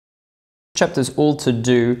chapter is all to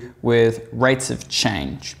do with rates of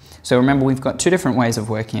change. So remember, we've got two different ways of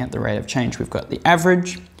working out the rate of change. We've got the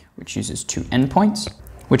average, which uses two endpoints,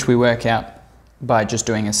 which we work out by just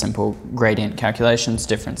doing a simple gradient calculations,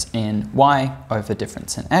 difference in y over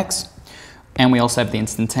difference in x. And we also have the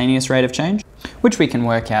instantaneous rate of change, which we can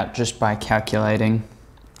work out just by calculating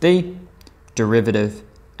the derivative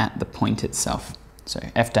at the point itself. So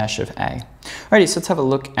f dash of a. Alrighty, so let's have a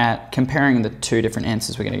look at comparing the two different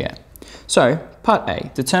answers we're going to get. So part A,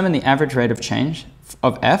 determine the average rate of change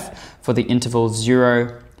of f for the interval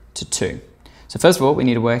 0 to 2. So first of all, we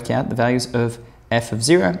need to work out the values of f of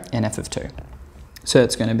 0 and f of 2. So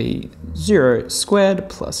it's going to be 0 squared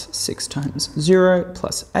plus 6 times 0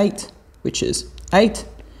 plus 8, which is 8.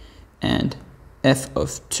 And f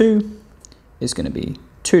of 2 is going to be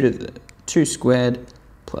 2 to the 2 squared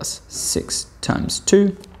plus 6 times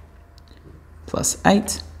 2 plus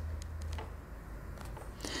 8,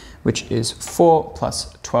 which is 4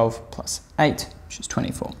 plus 12 plus 8, which is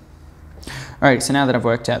 24. Alright, so now that I've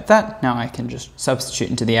worked out that, now I can just substitute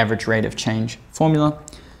into the average rate of change formula.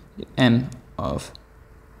 M of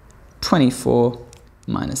 24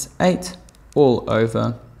 minus 8 all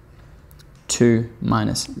over 2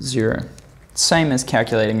 minus 0. Same as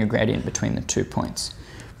calculating a gradient between the 2 points.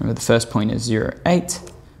 Remember, the first point is 0, 8,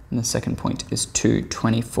 and the second point is 2,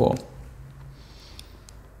 24.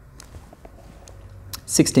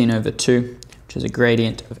 16 over 2, which is a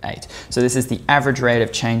gradient of 8. So this is the average rate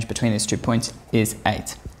of change between these 2 points is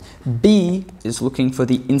 8. B is looking for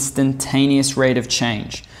the instantaneous rate of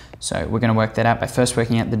change. So we're going to work that out by first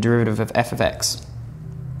working out the derivative of f of x,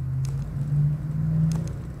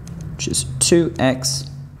 which is 2x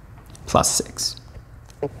plus 6.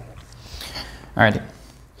 Alrighty.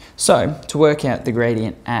 So to work out the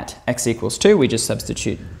gradient at x equals 2, we just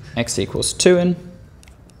substitute x equals 2 in.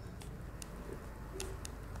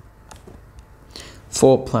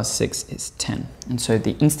 4 plus 6 is 10. And so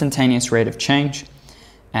the instantaneous rate of change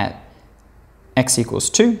at x equals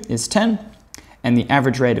 2 is 10. And the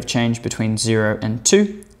average rate of change between 0 and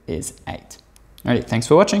 2 is 8. Alright, thanks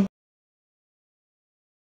for watching.